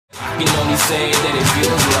can only say that it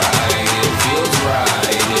feels right. It feels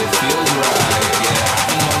right. It feels right. Yeah, I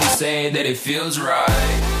can only say that it feels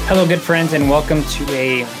right. Hello, good friends, and welcome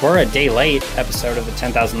to we're a day late episode of the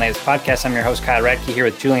 10,000 Latest podcast. I'm your host, Kyle Radke, here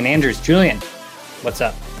with Julian Andrews. Julian, what's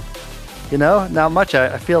up? You know, not much.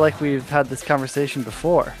 I feel like we've had this conversation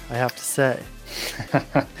before, I have to say.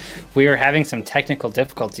 We are having some technical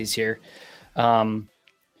difficulties here.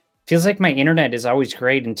 Feels like my internet is always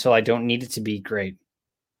great until I don't need it to be great.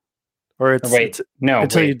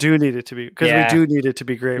 Until you do need it to be, because we do need it to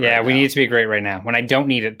be great. Yeah, right we now. need it to be great right now. When I don't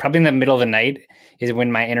need it, probably in the middle of the night is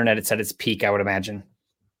when my internet is at its peak, I would imagine.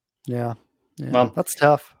 Yeah. Well, that's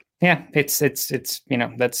tough. Yeah, it's that's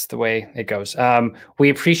the way it goes.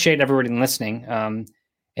 We appreciate everybody listening.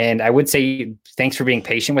 And I would say thanks for being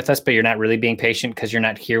patient with us, but you're not really being patient because you're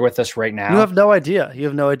not here with us right now. You have no idea. You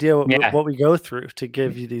have no idea what we go through to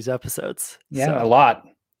give you these episodes. Yeah, a lot.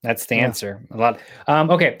 That's the answer. A lot.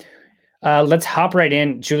 Okay. Let's hop right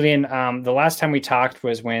in. Julian, the last time we talked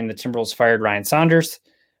was when the Timberwolves fired Ryan Saunders.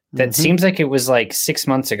 That seems like it was like 6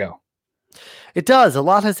 months ago. It does. A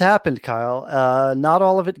lot has happened, Kyle. Not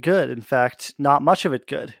all of it good. In fact, not much of it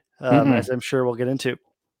good, as I'm sure we'll get into.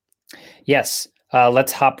 Yes.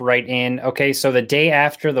 Let's hop right in. Okay, so the day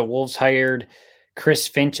after the Wolves hired Chris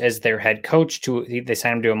Finch as their head coach, they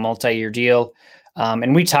signed him to a multi-year deal.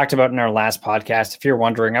 And we talked about in our last podcast, if you're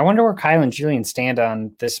wondering, I wonder where Kyle and Julian stand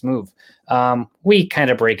on this move. We kind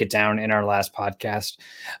of break it down in our last podcast.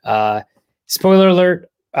 Spoiler alert,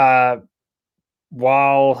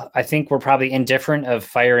 while I think we're probably indifferent of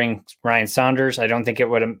firing Ryan Saunders, I don't think he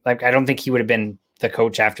would have been the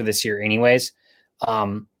coach after this year anyways.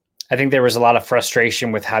 I think there was a lot of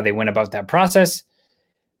frustration with how they went about that process.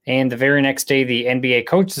 And the very next day, the NBA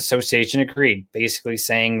Coaches Association agreed, basically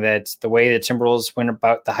saying that the way the Timberwolves went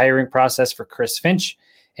about the hiring process for Chris Finch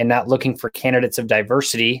and not looking for candidates of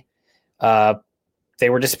diversity, they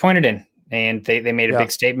were disappointed in. And they made a big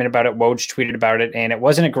statement about it. Woj tweeted about it. And it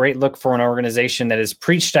wasn't a great look for an organization that has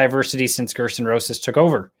preached diversity since Gerson Rosas took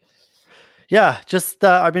over. Yeah, just,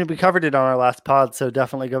 we covered it on our last pod, so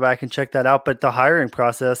definitely go back and check that out. But the hiring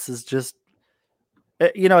process is just,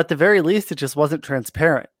 at the very least, it just wasn't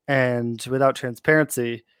transparent. And without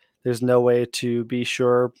transparency, there's no way to be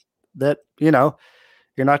sure that, you're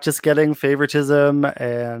not just getting favoritism.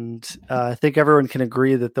 And I think everyone can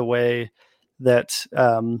agree that the way that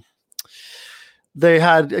they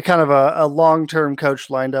had kind of a long-term coach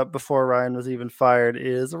lined up before Ryan was even fired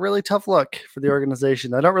is a really tough look for the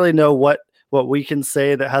organization. I don't really know what we can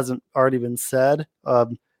say that hasn't already been said,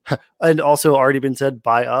 and also already been said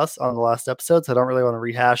by us on the last episode. So I don't really want to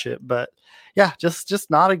rehash it, but yeah,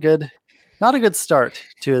 just not a good start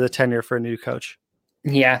to the tenure for a new coach.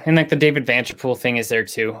 Yeah. And like the David Vanterpool thing is there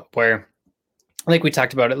too, where like we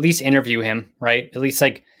talked about, at least interview him, right? At least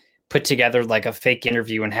like put together like a fake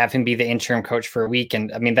interview and have him be the interim coach for a week.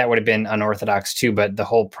 And I mean, that would have been unorthodox too, but the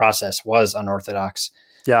whole process was unorthodox.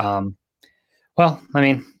 Yeah. Well, I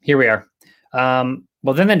mean, here we are.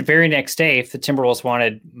 Well, then the very next day, if the Timberwolves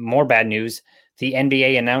wanted more bad news, the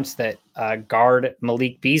NBA announced that guard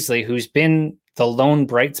Malik Beasley, who's been the lone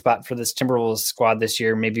bright spot for this Timberwolves squad this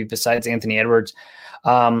year, maybe besides Anthony Edwards,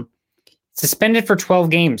 suspended for 12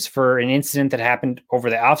 games for an incident that happened over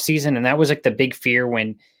the offseason. And that was like the big fear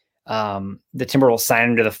when the Timberwolves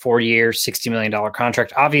signed him to the 4-year, $60 million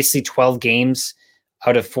contract. Obviously, 12 games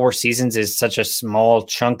out of 4 seasons is such a small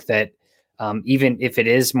chunk that even if it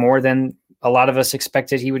is more than a lot of us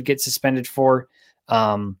expected he would get suspended for,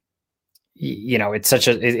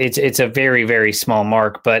 it's a very, very small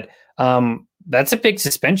mark, but that's a big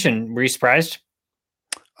suspension. Were you surprised?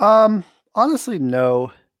 Honestly,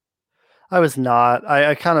 no, I was not.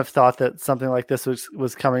 I kind of thought that something like this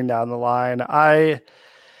was coming down the line. I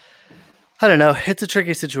don't know. It's a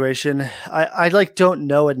tricky situation. I don't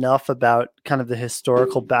know enough about kind of the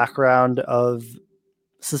historical background of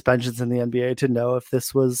suspensions in the NBA to know if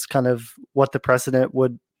this was kind of what the precedent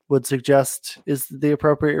would suggest is the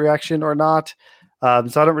appropriate reaction or not. So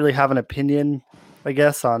I don't really have an opinion, I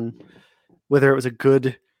guess, on whether it was a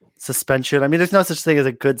good suspension. I mean, there's no such thing as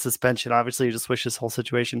a good suspension. Obviously, you just wish this whole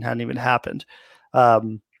situation hadn't even happened.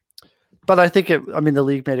 But I think the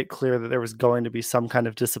league made it clear that there was going to be some kind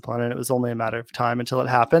of discipline, and it was only a matter of time until it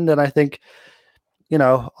happened. And I think,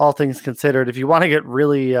 all things considered, if you want to get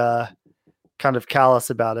really kind of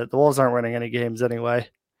callous about it, the Wolves aren't winning any games anyway.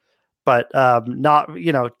 But not,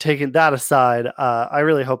 taking that aside, I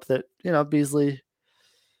really hope that, Beasley,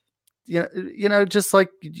 just like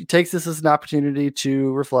takes this as an opportunity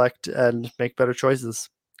to reflect and make better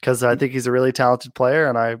choices, because I think he's a really talented player,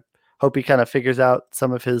 and I hope he kind of figures out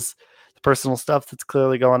some of his personal stuff that's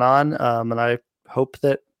clearly going on. And I hope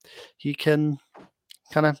that he can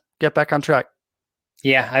kind of get back on track.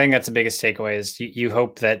 Yeah, I think that's the biggest takeaway is you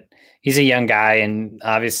hope that he's a young guy, and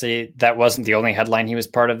obviously that wasn't the only headline he was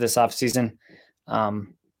part of this offseason.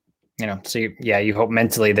 So you hope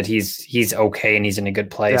mentally that he's okay and he's in a good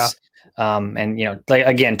place. Yeah. And like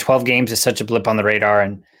again, 12 games is such a blip on the radar,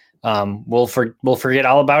 and we'll forget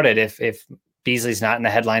all about it if Beasley's not in the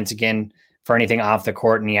headlines again for anything off the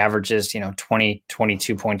court and he averages 20,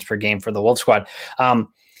 22 points per game for the Wolf squad.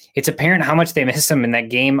 It's apparent how much they miss him in that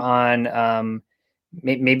game on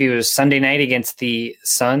maybe it was Sunday night against the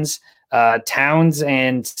Suns. Towns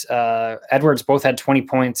and Edwards both had 20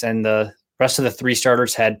 points, and the rest of the three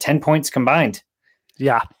starters had 10 points combined.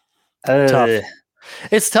 Yeah. Tough.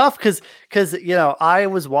 It's tough because I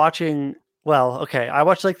was watching. Well, okay, I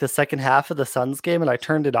watched like the second half of the Suns game, and I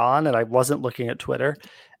turned it on, and I wasn't looking at Twitter,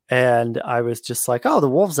 and I was just like, "Oh, the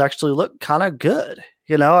Wolves actually look kind of good."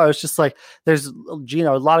 I was just like, "There's a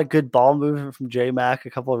lot of good ball movement from J-Mac, a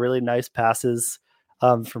couple of really nice passes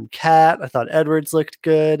from Cat. I thought Edwards looked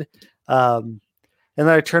good, and then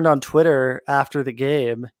I turned on Twitter after the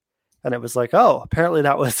game, and it was like, oh, apparently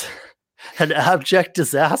that was an abject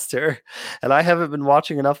disaster, and I haven't been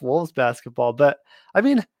watching enough Wolves basketball. But I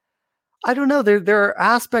mean, I don't know. There are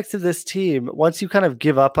aspects of this team, once you kind of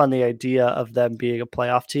give up on the idea of them being a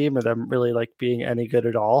playoff team or them really like being any good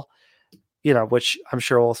at all, which I'm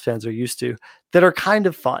sure Wolves fans are used to, that are kind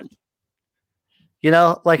of fun.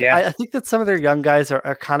 I think that some of their young guys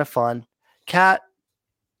are kind of fun. Cat,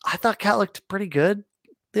 I thought Cat looked pretty good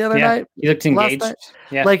the other night. He looked engaged.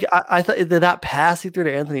 Yeah. Like I thought that pass he threw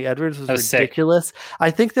to Anthony Edwards was ridiculous. Sick.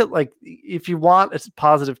 I think that like if you want a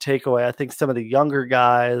positive takeaway, I think some of the younger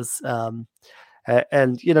guys and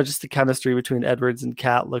just the chemistry between Edwards and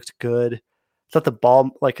Cat looked good. I thought the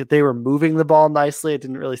ball, like they were moving the ball nicely. It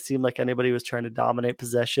didn't really seem like anybody was trying to dominate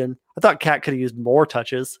possession. I thought Cat could have used more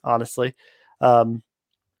touches, honestly.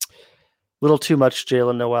 Little too much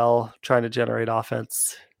Jalen Noel trying to generate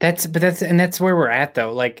offense. That's where we're at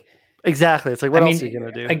though. Like exactly. It's like, what else are you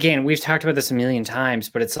going to do? Again, we've talked about this a million times,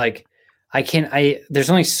 but it's like, there's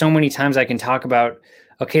only so many times I can talk about,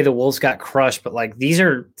 okay, the Wolves got crushed, but like, these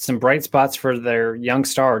are some bright spots for their young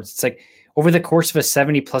stars. It's like over the course of a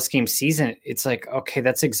 70+ game season, it's like, okay,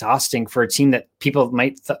 that's exhausting for a team that people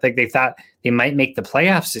might they thought they might make the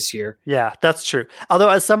playoffs this year. Yeah, that's true. Although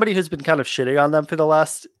as somebody who's been kind of shitting on them for the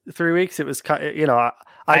last 3 weeks, it was kind of,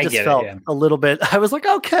 I just felt a little bit, I was like,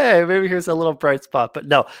 okay, maybe here's a little bright spot, but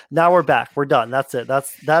no, now we're back. We're done. That's it.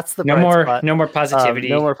 That's the no more positivity.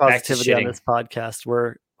 No more positivity on this podcast.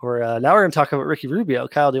 We're now we're going to talk about Ricky Rubio.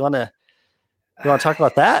 Kyle, do you want to talk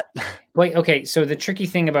about that? Wait, okay. So the tricky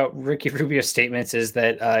thing about Ricky Rubio's statements is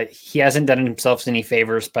that he hasn't done himself any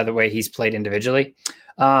favors by the way he's played individually.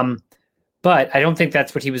 But I don't think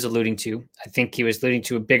that's what he was alluding to. I think he was alluding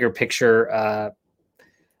to a bigger picture,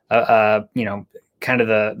 kind of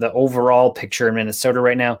the overall picture in Minnesota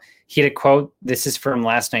right now. He had a quote. This is from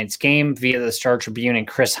last night's game via the Star Tribune, and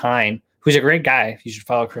Chris Hine, who's a great guy. You should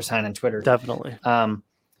follow Chris Hine on Twitter. Definitely.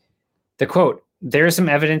 The quote, there is some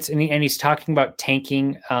evidence, and he's talking about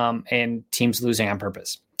tanking and teams losing on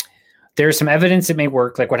purpose. There's some evidence it may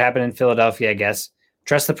work, like what happened in Philadelphia, I guess.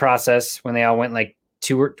 Trust the process when they all went like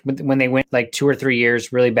 2 or 3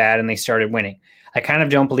 years really bad and they started winning. I kind of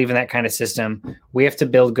don't believe in that kind of system. We have to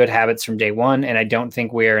build good habits from day one, and I don't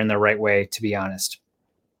think we are in the right way, to be honest.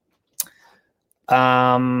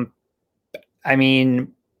 I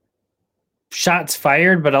mean, shots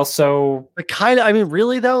fired, but also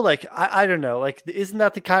really though, like I don't know, like isn't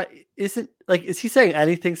that the kind? Is he saying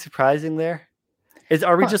anything surprising there?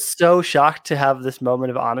 Are we just so shocked to have this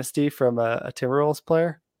moment of honesty from a Timberwolves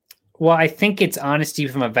player? Well, I think it's honesty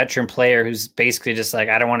from a veteran player who's basically just like,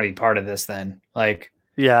 I don't want to be part of this then. Like,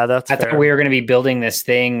 yeah, I thought we were going to be building this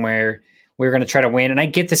thing where we were going to try to win. And I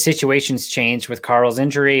get the situations changed with Carl's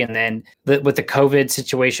injury and then with the COVID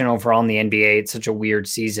situation overall in the NBA. It's such a weird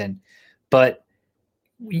season. But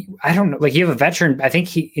I don't know. Like, you have a veteran. I think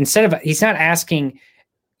he's not asking,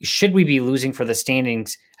 should we be losing for the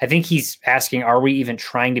standings? I think he's asking, are we even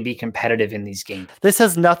trying to be competitive in these games? This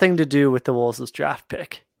has nothing to do with the Wolves' draft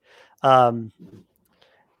pick. People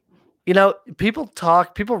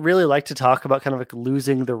really like to talk about kind of like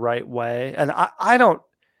losing the right way. And I don't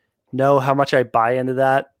know how much I buy into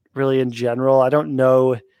that really in general. I don't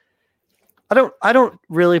know. I don't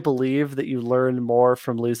really believe that you learn more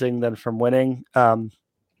from losing than from winning.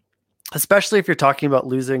 Especially if you're talking about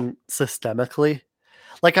losing systemically.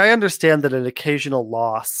 Like, I understand that an occasional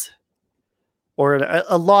loss or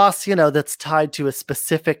a loss, that's tied to a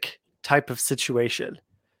specific type of situation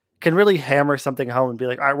can really hammer something home and be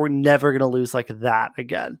like, all right, we're never going to lose like that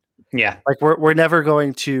again. Yeah. Like we're never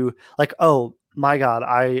going to like, oh my God,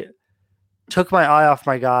 I took my eye off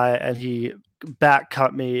my guy and he back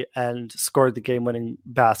cut me and scored the game winning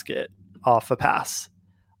basket off a pass.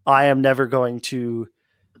 I am never going to,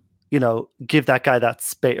 give that guy that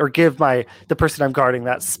space or give the person I'm guarding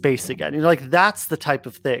that space again. Like that's the type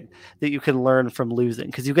of thing that you can learn from losing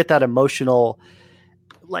because you get that emotional,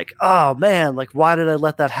 like, oh man, like why did I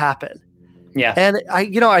let that happen? Yeah. And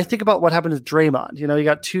I think about what happened to Draymond. You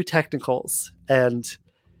got 2 technicals and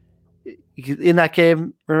in that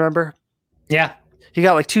game, remember? Yeah. He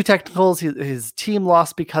got like 2 technicals. His team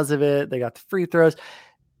lost because of it. They got the free throws.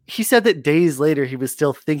 He said that days later he was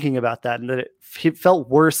still thinking about that and that it felt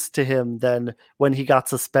worse to him than when he got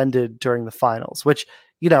suspended during the finals, which,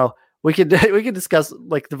 we could discuss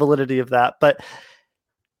like the validity of that, but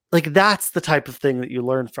like that's the type of thing that you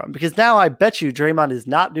learn from, because now I bet you Draymond is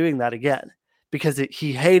not doing that again because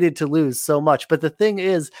he hated to lose so much. But the thing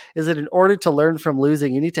is that in order to learn from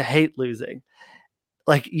losing, you need to hate losing.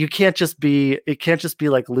 Like it can't just be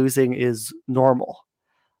like losing is normal.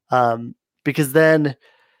 Because then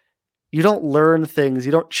you don't learn things,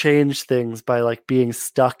 you don't change things by like being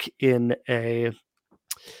stuck in a,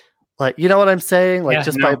 like, you know what I'm saying? Like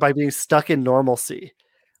by being stuck in normalcy.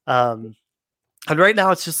 And right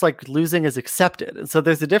now it's just like losing is accepted. And so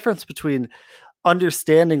there's a difference between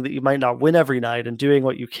understanding that you might not win every night and doing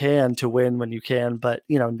what you can to win when you can, but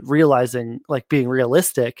realizing, like, being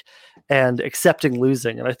realistic and accepting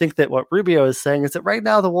losing. And I think that what Rubio is saying is that right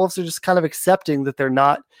now the Wolves are just kind of accepting that they're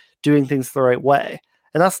not doing things the right way.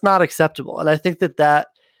 And that's not acceptable. And I think that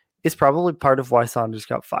is probably part of why Saunders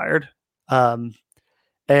got fired. And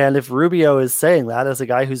if Rubio is saying that as a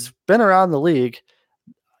guy who's been around the league,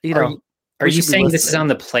 are you saying this is on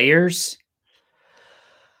the players?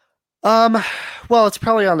 Well, it's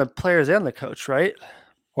probably on the players and the coach, right?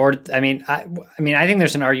 Or, I think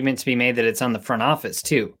there's an argument to be made that it's on the front office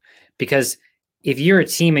too, because if you're a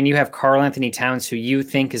team and you have Karl Anthony Towns, who you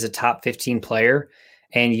think is a top 15 player,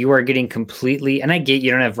 and you are getting completely, and I get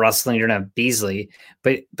you don't have Russell and you don't have Beasley,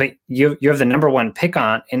 but you have the number 1 pick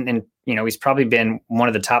on, and he's probably been one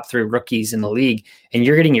of the top 3 rookies in the league, and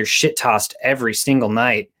you're getting your shit tossed every single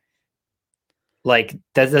night. Like,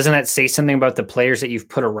 doesn't that say something about the players that you've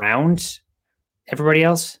put around everybody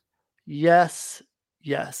else? Yes.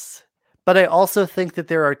 But I also think that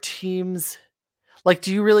there are teams, like,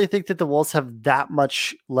 do you really think that the Wolves have that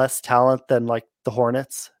much less talent than like the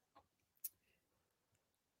Hornets?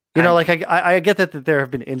 I get that there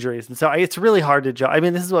have been injuries, and so it's really hard to judge. I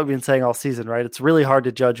mean, this is what we've been saying all season, right? It's really hard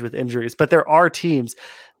to judge with injuries, but there are teams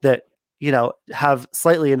that have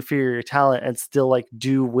slightly inferior talent and still like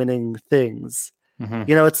do winning things.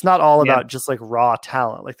 Mm-hmm. It's not all about just like raw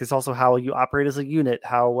talent. Like there's also how you operate as a unit,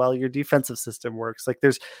 how well your defensive system works. Like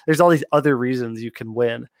there's all these other reasons you can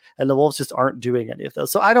win, and the Wolves just aren't doing any of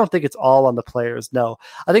those. So I don't think it's all on the players. No,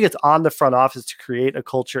 I think it's on the front office to create a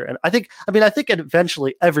culture. And I think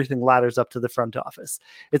eventually everything ladders up to the front office.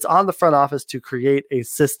 It's on the front office to create a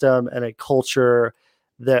system and a culture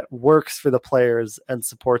that works for the players and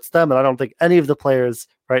supports them. And I don't think any of the players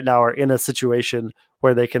right now are in a situation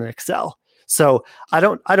where they can excel. So I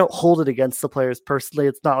don't hold it against the players personally.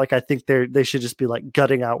 It's not like I think they should just be like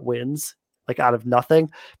gutting out wins, like out of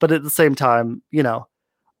nothing. But at the same time,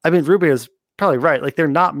 Rubio's probably right. Like they're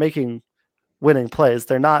not making winning plays.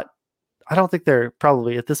 They're not, I don't think they're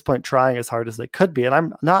probably at this point trying as hard as they could be. And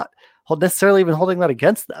I'm not necessarily even holding that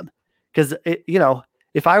against them, because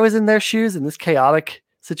if I was in their shoes in this chaotic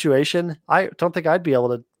situation, I don't think I'd be able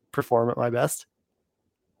to perform at my best.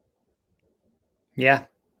 Yeah.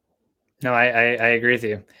 No, I agree with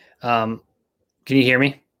you. Can you hear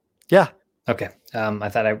me? Yeah. Okay. I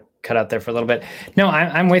thought I cut out there for a little bit. No,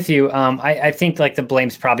 I'm with you. I think like the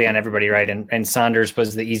blame's probably on everybody, right? And Saunders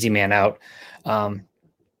was the easy man out. But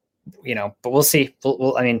we'll see.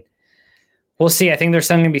 We'll see. I think there's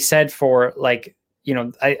something to be said for like,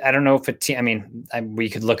 I don't know if a team,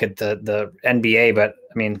 we could look at the NBA, but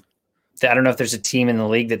I don't know if there's a team in the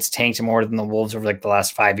league that's tanked more than the Wolves over like the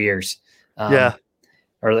last 5 years.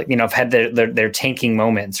 Or like, have had their tanking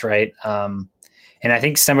moments. Right. And I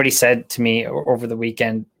think somebody said to me over the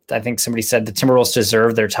weekend, the Timberwolves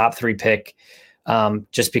deserve their top 3 pick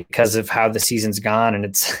just because of how the season's gone. And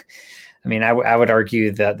it's, I would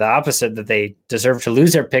argue that the opposite, that they deserve to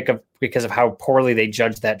lose their pick because of how poorly they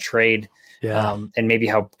judged that trade. Yeah. And maybe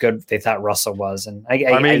how good they thought Russell was. And I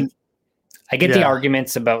get the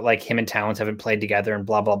arguments about like him and Towns haven't played together and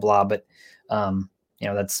blah, blah, blah. But,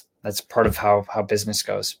 that's part of how business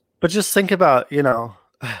goes. But just think about,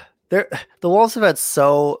 The Wolves have had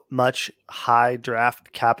so much high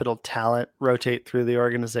draft capital talent rotate through the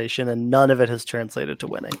organization, and none of it has translated to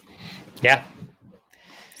winning. Yeah.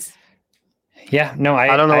 Yeah. No,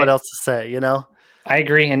 I don't know what else to say, I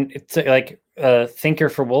agree. And it's like a thinker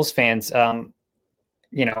for Wolves fans. I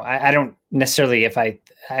don't necessarily I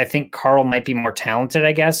think Carl might be more talented,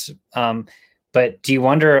 I guess. But do you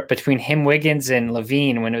wonder between him, Wiggins, and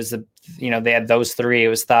Levine, when it was they had those three, it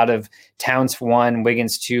was thought of Towns 1,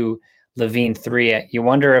 Wiggins 2, Levine 3. You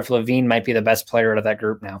wonder if Levine might be the best player out of that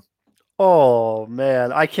group now. Oh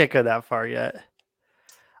man, I can't go that far yet.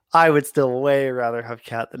 I would still way rather have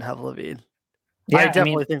Cat than have Levine. Yeah, I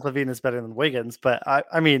definitely think Levine is better than Wiggins, but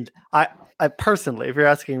I personally, if you're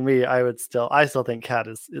asking me, I still think Cat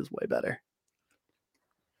is way better.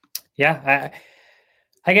 Yeah,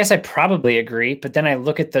 I guess I probably agree, but then I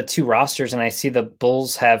look at the two rosters and I see the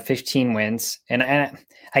Bulls have 15 wins, and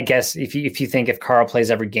I guess if you think if Carl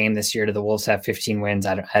plays every game this year, do the Wolves have 15 wins?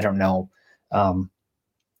 I don't know.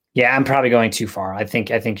 Yeah, I'm probably going too far. I think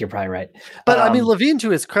you're probably right. But Levine, to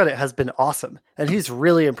his credit, has been awesome, and he's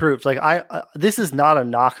really improved. Like this is not a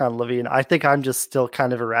knock on Levine. I think I'm just still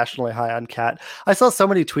kind of irrationally high on Cat. I saw so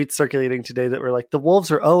many tweets circulating today that were like, the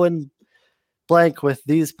Wolves are 0 blank with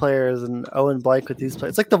these players and 0 blank with these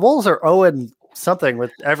players. It's like the Wolves are 0 something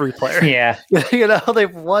with every player. Yeah,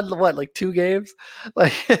 they've won like 2 games.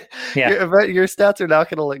 Like, yeah, your stats are not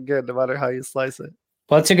going to look good no matter how you slice it.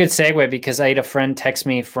 Well, it's a good segue because I had a friend text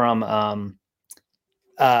me from,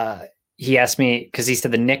 he asked me, because he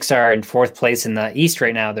said the Knicks are in 4th place in the East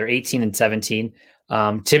right now. They're 18-17.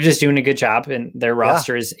 Tibbs is doing a good job, and their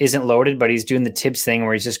roster isn't loaded, but he's doing the Tibbs thing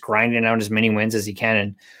where he's just grinding out as many wins as he can.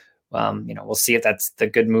 And, we'll see if that's the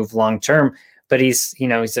good move long-term. But he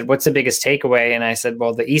said, what's the biggest takeaway? And I said,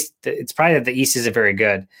 well, the East, it's probably that the East isn't very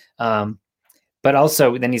good. But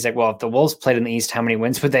also then he's like, well, if the Wolves played in the East, how many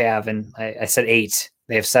wins would they have? And I said 8.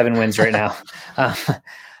 They have 7 wins right now.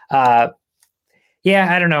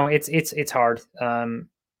 Yeah, I don't know. It's hard.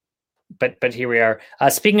 But here we are.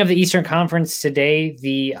 Speaking of the Eastern Conference today,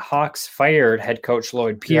 the Hawks fired head coach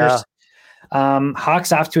Lloyd Pierce. Yeah.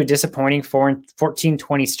 Hawks off to a disappointing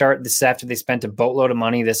 14-20 start. This is after they spent a boatload of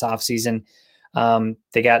money this offseason.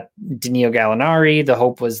 They got Danilo Gallinari. The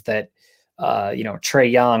hope was that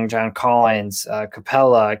Trae Young, John Collins,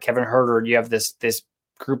 Capella, Kevin Huerter, you have this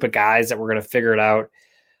group of guys that were going to figure it out.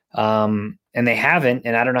 And they haven't,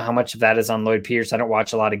 and I don't know how much of that is on Lloyd Pierce. I don't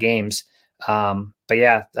watch a lot of games. But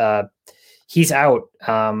yeah, he's out.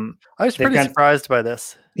 I was pretty surprised by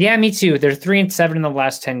this. Yeah, me too. They're 3-7 in the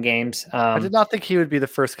last 10 games. I did not think he would be the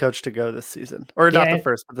first coach to go this season, or not the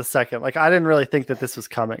first, but the second. Like, I didn't really think that this was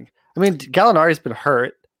coming. I mean, Gallinari's been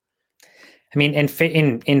hurt. I mean,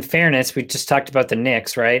 in fairness, we just talked about the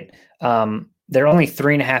Knicks, right? They're only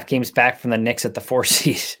 3.5 games back from the Knicks at the 4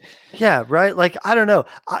 seed. Yeah, right. Like, I don't know.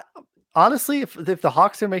 Honestly, if the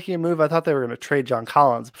Hawks are making a move, I thought they were going to trade John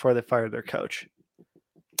Collins before they fired their coach.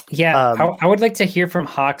 Yeah, I would like to hear from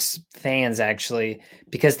Hawks fans, actually,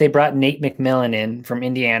 because they brought Nate McMillan in from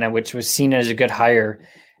Indiana, which was seen as a good hire.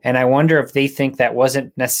 And I wonder if they think that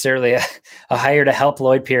wasn't necessarily a hire to help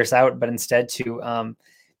Lloyd Pierce out, but instead to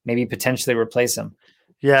maybe potentially replace him.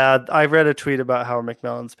 Yeah, I read a tweet about how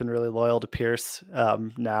McMillan's been really loyal to Pierce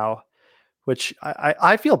now, which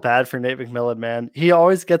I feel bad for Nate McMillan, man. He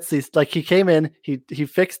always gets these, like, he came in, he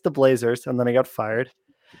fixed the Blazers, and then he got fired.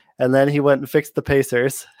 And then he went and fixed the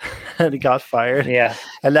Pacers and he got fired. Yeah.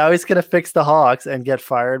 And now he's going to fix the Hawks and get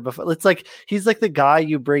fired. Before. It's like, he's like the guy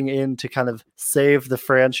you bring in to kind of save the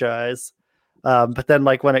franchise. But then,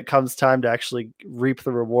 like, when it comes time to actually reap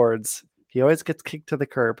the rewards, he always gets kicked to the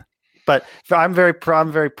curb. But I'm very pro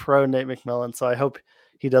Nate McMillan, so I hope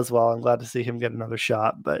he does well. I'm glad to see him get another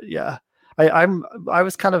shot. But yeah, I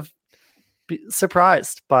was kind of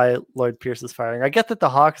surprised by Lloyd Pierce's firing. I get that the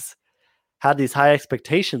Hawks had these high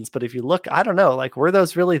expectations, but if you look, I don't know, like, were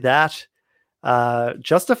those really that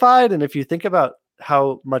justified? And if you think about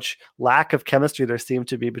how much lack of chemistry there seemed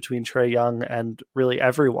to be between Trae Young and really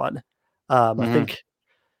everyone, I think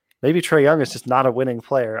maybe Trae Young is just not a winning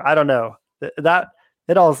player. I don't know. That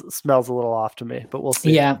it all smells a little off to me, but we'll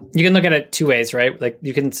see. Yeah, you can look at it 2 ways, right? Like,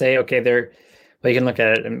 you can say, okay, you can look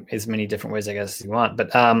at it in as many different ways, I guess, as you want. But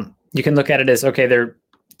you can look at it as, okay, they're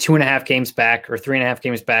 2.5 games back or 3.5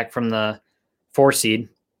 games back from the 4 seed.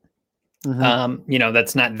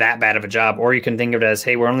 That's not that bad of a job. Or you can think of it as,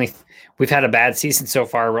 hey, we've had a bad season so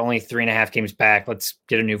far. We're only 3.5 games back. Let's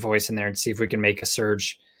get a new voice in there and see if we can make a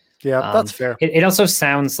surge. Yeah, that's fair. It also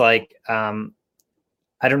sounds like, I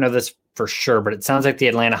don't know this for sure, but it sounds like the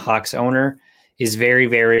Atlanta Hawks owner is very,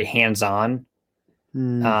 very hands-on.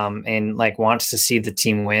 and like wants to see the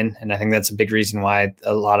team win. And I think that's a big reason why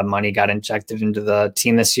a lot of money got injected into the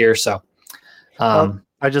team this year. So,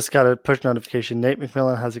 I just got a push notification. Nate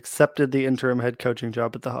McMillan has accepted the interim head coaching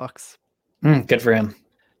job at the Hawks. Good for him.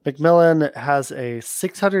 McMillan has a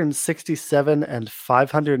 667 and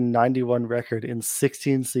 591 record in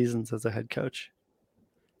 16 seasons as a head coach.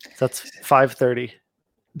 So that's 530.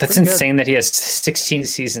 That's Pretty insane that he has 16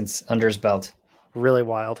 seasons under his belt. Really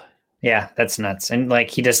wild. Yeah, that's nuts. And like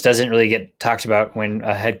he just doesn't really get talked about when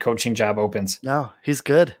a head coaching job opens. No, he's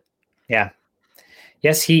good. Yeah.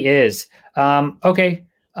 Yes, he is. Okay.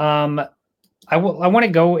 I want to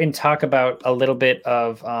go and talk about a little bit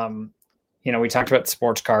of we talked about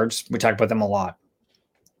sports cards. We talked about them a lot.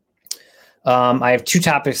 I have two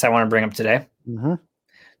topics I want to bring up today. Mm-hmm.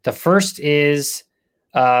 The first is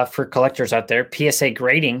for collectors out there, PSA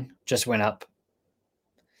grading just went up.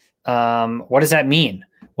 What does that mean?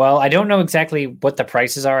 Well, I don't know exactly what the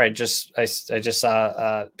prices are. I just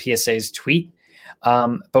saw PSA's tweet.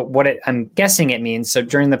 But I'm guessing it means, so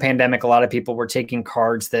during the pandemic, a lot of people were taking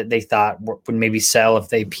cards that they thought would maybe sell if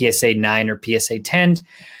they PSA 9 or PSA 10.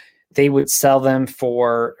 They would sell them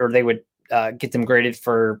or they would get them graded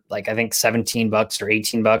for like, I think $17 or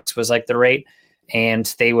 $18 was like the rate. And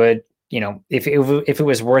they would, if it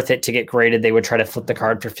was worth it to get graded, they would try to flip the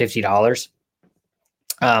card for $50.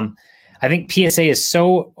 I think PSA is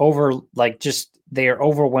so they are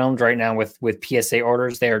overwhelmed right now with PSA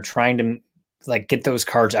orders. They are trying to like get those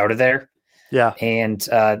cards out of there. Yeah. And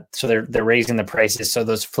so they're raising the prices so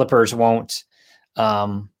those flippers won't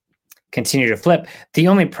continue to flip. The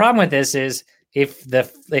only problem with this is if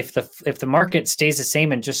the market stays the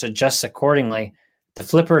same and just adjusts accordingly, the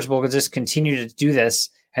flippers will just continue to do this,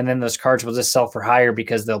 and then those cards will just sell for higher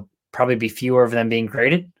because there'll probably be fewer of them being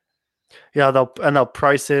graded. Yeah, they'll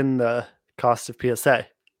price in the cost of PSA.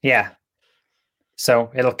 Yeah.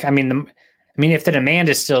 So if the demand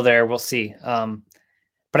is still there, we'll see.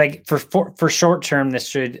 But for short term, this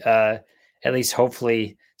should at least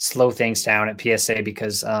hopefully slow things down at PSA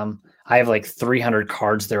because I have like 300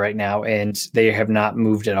 cards there right now, and they have not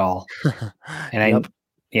moved at all. And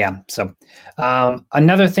So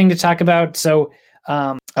another thing to talk about. So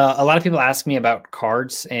a lot of people ask me about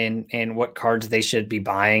cards and what cards they should be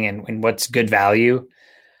buying and what's good value.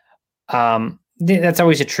 That's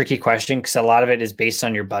always a tricky question because a lot of it is based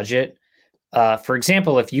on your budget. For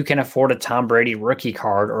example, if you can afford a Tom Brady rookie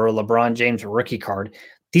card or a LeBron James rookie card,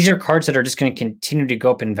 these are cards that are just going to continue to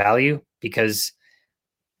go up in value because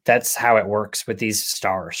that's how it works with these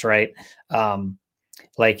stars, right?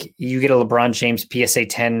 Like you get a LeBron James PSA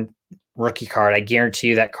 10 rookie card, I guarantee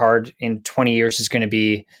you that card in 20 years is going to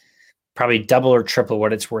be probably double or triple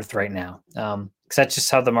what it's worth right now. Because that's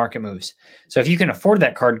just how the market moves. So if you can afford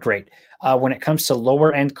that card, great. When it comes to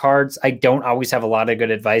lower end cards, I don't always have a lot of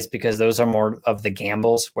good advice because those are more of the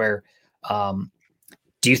gambles where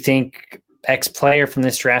do you think X player from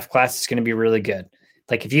this draft class is going to be really good?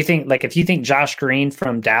 Like if you think Josh Green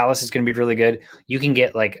from Dallas is going to be really good, you can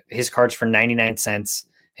get like his cards for 99 cents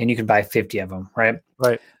and you can buy 50 of them, right?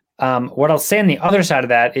 Right. What I'll say on the other side of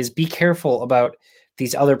that is be careful about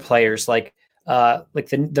these other players, like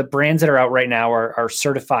the brands that are out right now are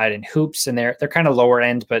certified in hoops, and they're kind of lower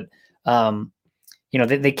end, but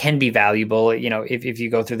they can be valuable, if you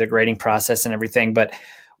go through the grading process and everything. But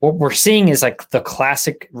what we're seeing is like the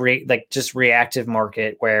classic just reactive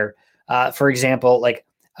market where, for example, like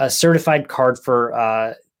a certified card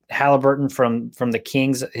for Halliburton from the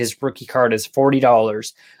Kings, his rookie card is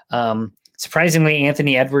 $40. Surprisingly,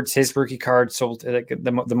 Anthony Edwards, his rookie card sold,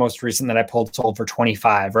 the most recent that I pulled sold for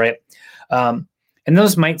 $25, right? And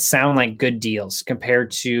those might sound like good deals compared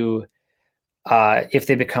to if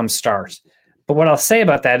they become stars. But what I'll say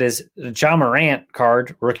about that is the Ja Morant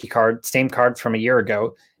card, rookie card, same card from a year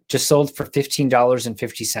ago, just sold for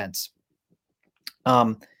 $15.50.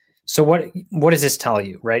 So what does this tell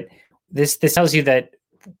you, right? This tells you that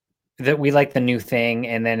we like the new thing,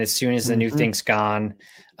 and then as soon as the new thing's gone,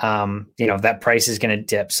 that price is going to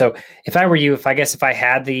dip. So if I were you, if I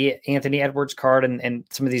had the Anthony Edwards card and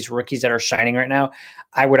some of these rookies that are shining right now,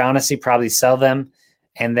 I would honestly probably sell them.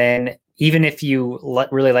 And then even if you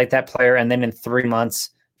really like that player, and then in 3 months,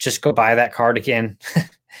 just go buy that card again.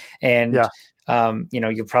 And,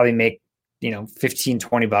 you'll probably make,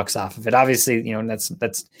 $15-20 off of it. Obviously,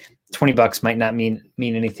 that's $20 might not mean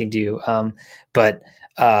anything to you. But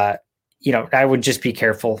I would just be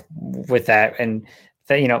careful with that. And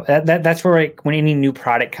that's where when any new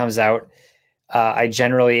product comes out, I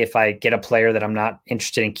generally, if I get a player that I'm not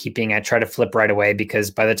interested in keeping, I try to flip right away, because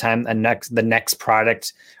by the time the next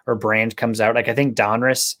product or brand comes out, like I think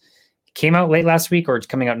Donruss came out late last week or it's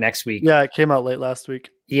coming out next week. Yeah, it came out late last week.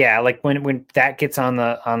 Yeah, like when that gets on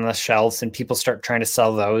the shelves and people start trying to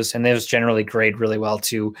sell those, and those generally grade really well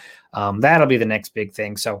too. That'll be the next big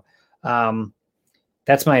thing. So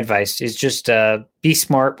that's my advice: is just be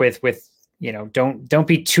smart with don't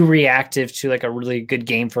be too reactive to like a really good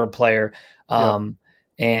game for a player. And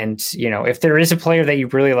if there is a player that you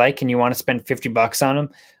really like and you want to spend $50 on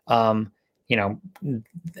them,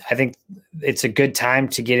 I think it's a good time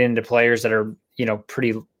to get into players that are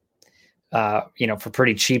pretty for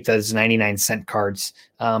pretty cheap, those 99-cent cards.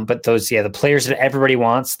 But those, the players that everybody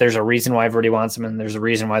wants, there's a reason why everybody wants them, and there's a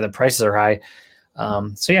reason why the prices are high.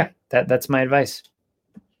 So yeah, that's my advice.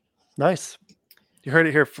 Nice. You heard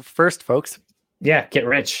it here first, folks. Yeah, get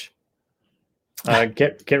rich.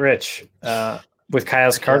 Get rich with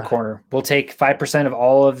Kyle's Card Corner. We'll take 5% of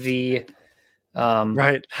all of the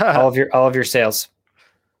right. all of your sales.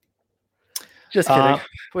 Just kidding.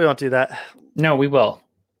 We won't do that. No, we will.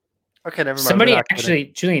 Okay, never mind. Somebody actually,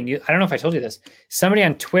 Julian, I don't know if I told you this. Somebody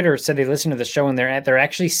on Twitter said they listened to the show and they're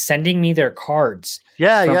actually sending me their cards.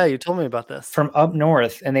 Yeah, you told me about this. From up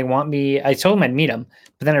north, and they want me. I told them I'd meet them,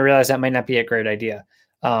 but then I realized that might not be a great idea.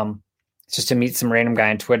 Just to meet some random guy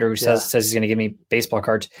on Twitter who says he's going to give me baseball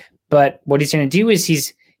cards. But what he's going to do is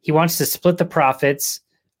he wants to split the profits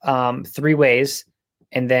 3 ways,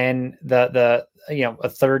 and then the a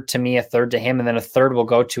third to me, a third to him, and then a third will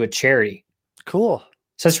go to a charity. Cool.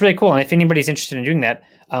 So it's really cool. And if anybody's interested in doing that,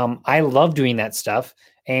 I love doing that stuff.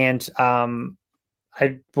 And I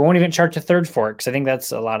won't even charge a third for it because I think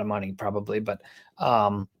that's a lot of money probably. But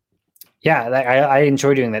I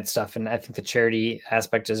enjoy doing that stuff. And I think the charity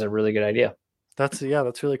aspect is a really good idea. That's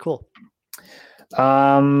really cool.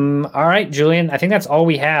 All right, Julian, I think that's all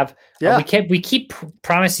we have. Yeah. We keep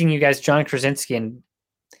promising you guys John Krasinski, and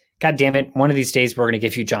God damn it, one of these days we're going to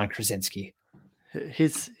give you John Krasinski.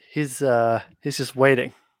 He's just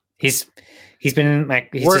waiting.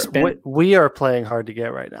 We are playing hard to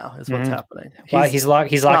get right now is what's happening. He's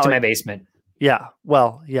locked in my basement. Yeah.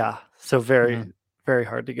 Well, yeah. So very, very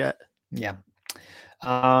hard to get. Yeah.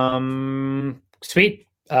 Sweet.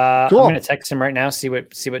 Cool. I'm going to text him right now, see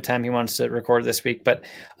what time he wants to record this week. But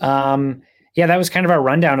that was kind of our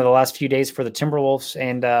rundown of the last few days for the Timberwolves,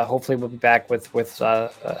 and hopefully we'll be back with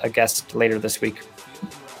a guest later this week.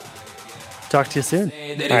 Talk to you soon.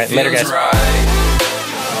 All right, later, guys.